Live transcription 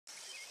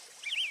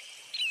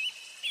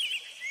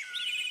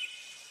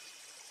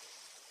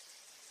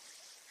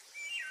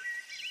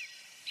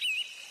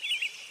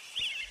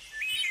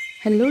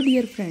Hello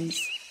dear friends,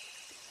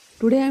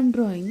 today I am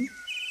drawing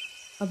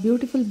a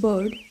beautiful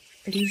bird.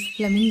 It is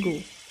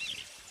flamingo.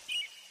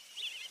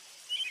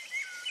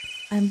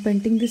 I am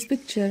painting this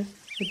picture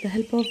with the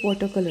help of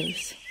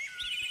watercolors.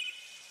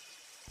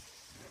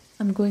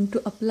 I am going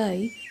to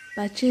apply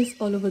patches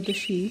all over the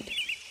sheet.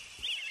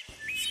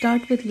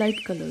 Start with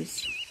light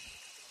colors.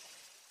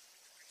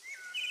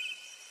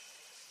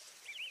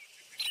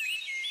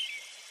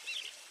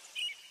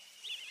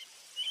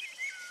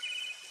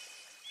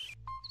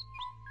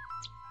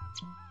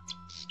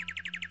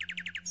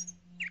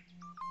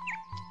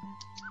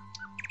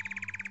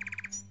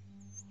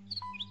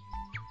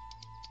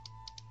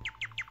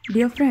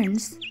 Dear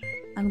friends,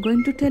 I am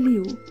going to tell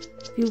you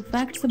few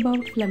facts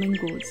about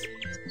flamingos.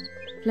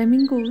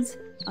 Flamingos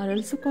are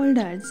also called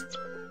as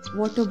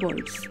water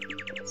birds.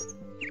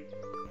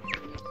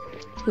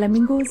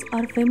 Flamingos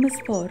are famous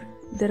for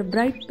their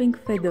bright pink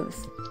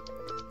feathers,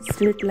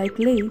 slit-like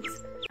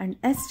legs and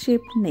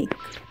S-shaped neck.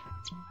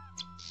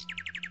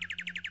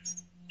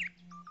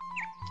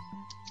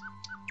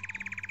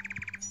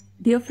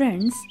 Dear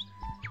friends,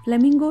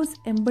 flamingos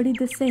embody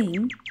the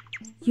saying,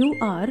 "You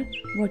are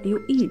what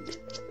you eat."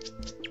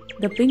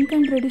 The pink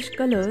and reddish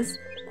colors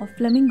of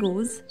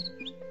flamingos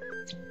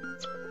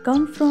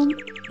come from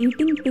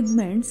eating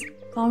pigments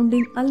found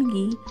in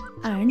algae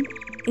and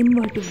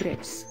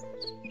invertebrates.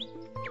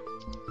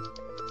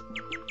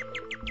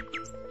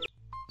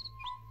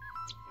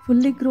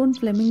 Fully grown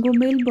flamingo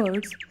male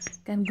birds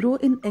can grow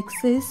in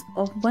excess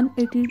of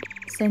 180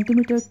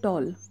 cm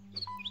tall.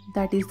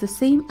 That is the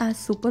same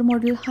as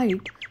supermodel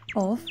height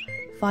of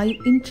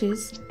 5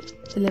 inches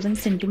 11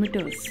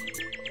 centimeters.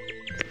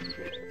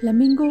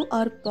 Flamingo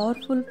are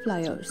powerful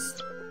flyers.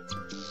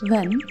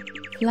 When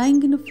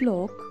flying in a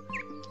flock,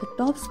 the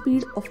top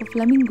speed of a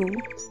flamingo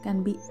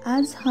can be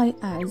as high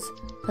as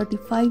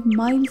 35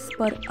 miles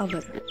per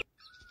hour.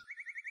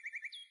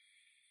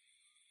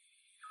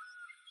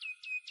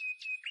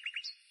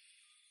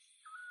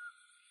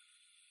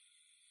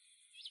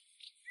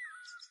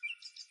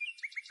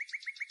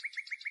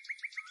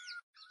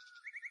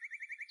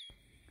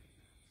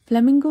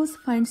 Flamingos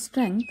find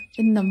strength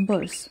in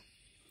numbers.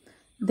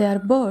 They are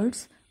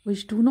birds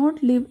which do not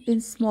live in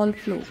small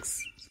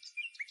flocks.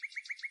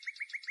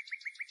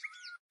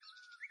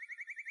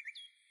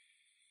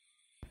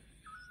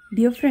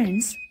 Dear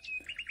friends,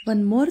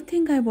 one more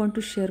thing I want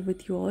to share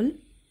with you all,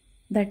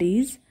 that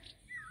is,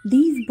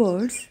 these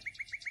birds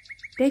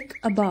take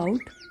about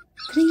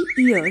 3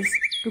 years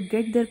to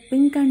get their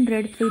pink and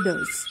red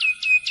feathers.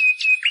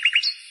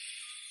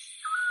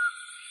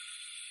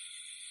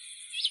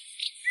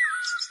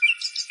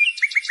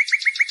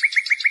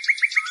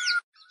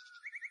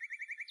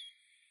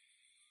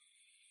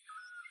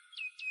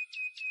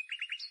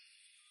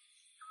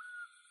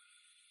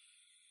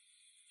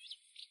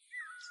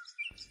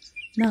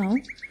 Now,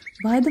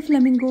 why the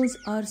flamingos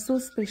are so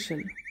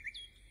special?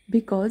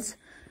 Because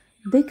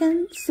they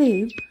can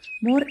save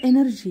more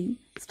energy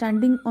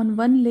standing on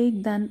one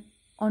leg than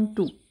on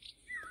two.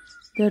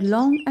 Their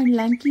long and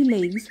lanky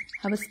legs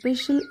have a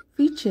special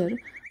feature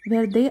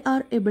where they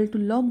are able to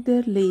lock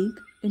their leg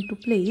into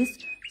place,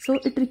 so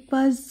it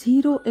requires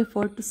zero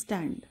effort to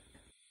stand.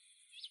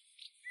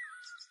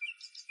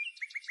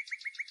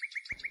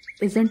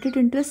 Isn't it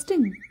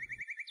interesting?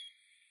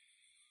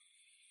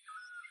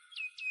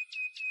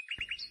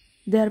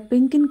 They are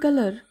pink in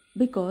color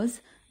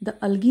because the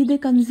algae they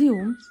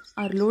consume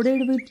are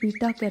loaded with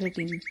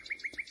beta-carotene.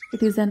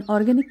 It is an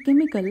organic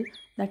chemical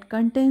that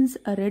contains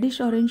a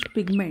reddish-orange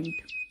pigment.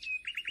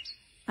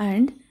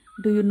 And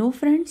do you know,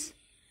 friends?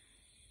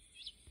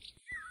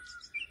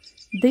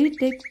 They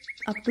take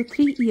up to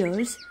 3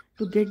 years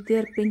to get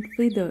their pink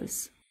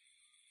feathers.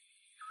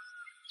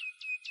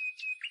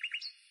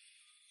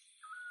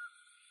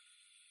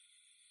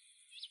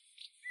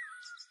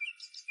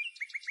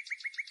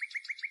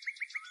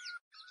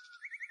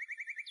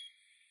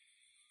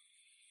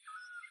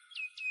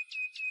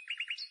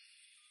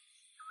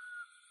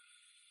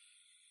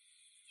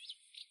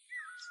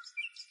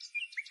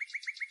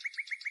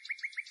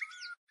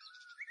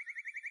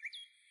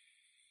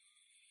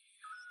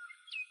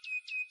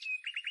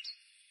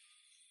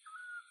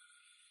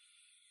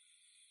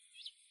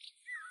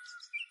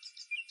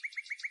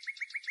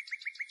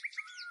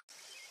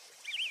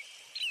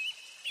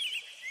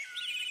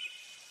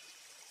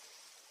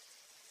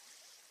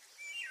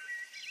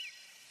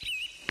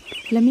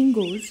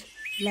 Flamingos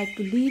like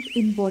to live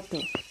in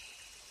water.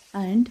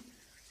 And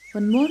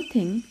one more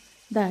thing,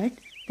 that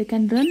they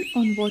can run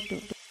on water.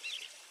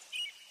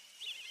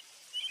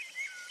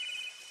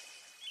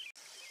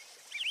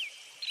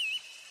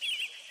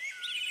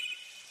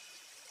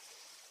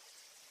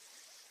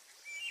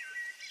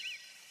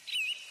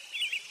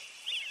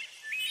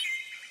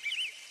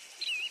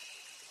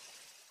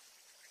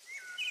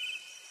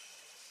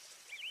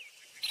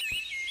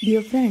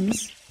 Dear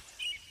friends,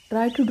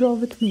 try to draw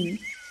with me,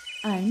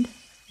 and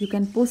you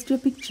can post your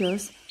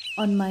pictures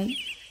on my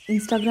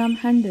Instagram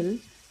handle.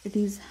 It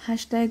is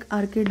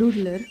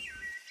 #RKDoodler.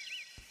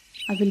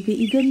 I will be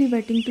eagerly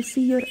waiting to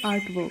see your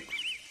artwork.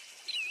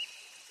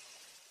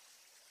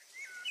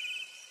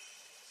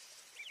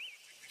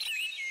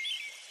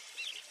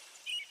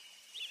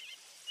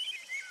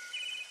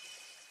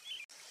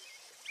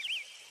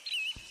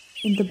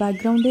 In the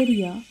background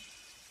area,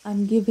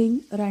 I'm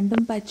giving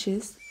random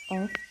patches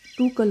of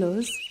two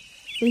colors,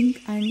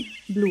 pink and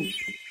blue.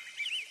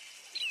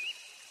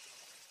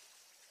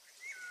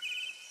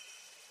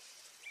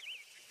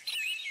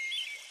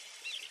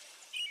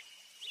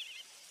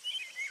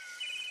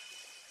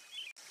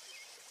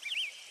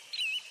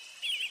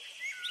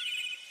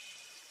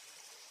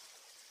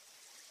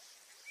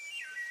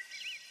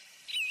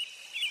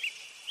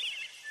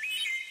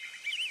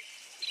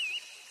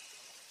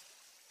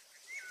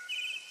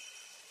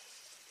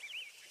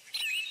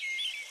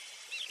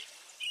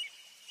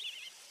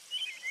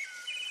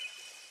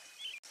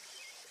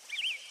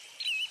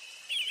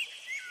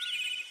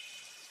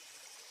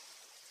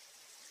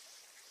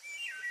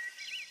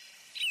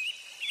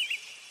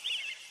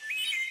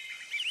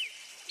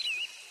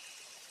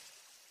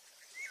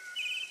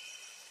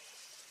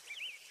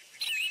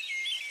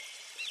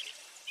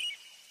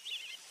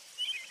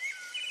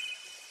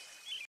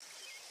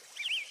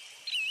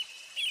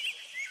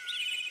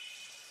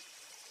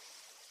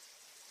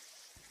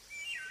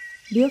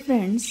 Dear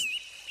friends,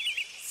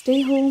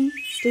 stay home,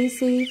 stay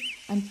safe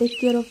and take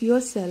care of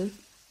yourself.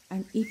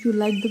 And if you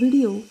like the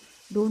video,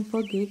 don't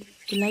forget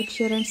to like,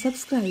 share and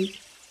subscribe.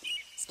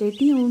 Stay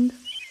tuned.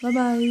 Bye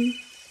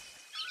bye.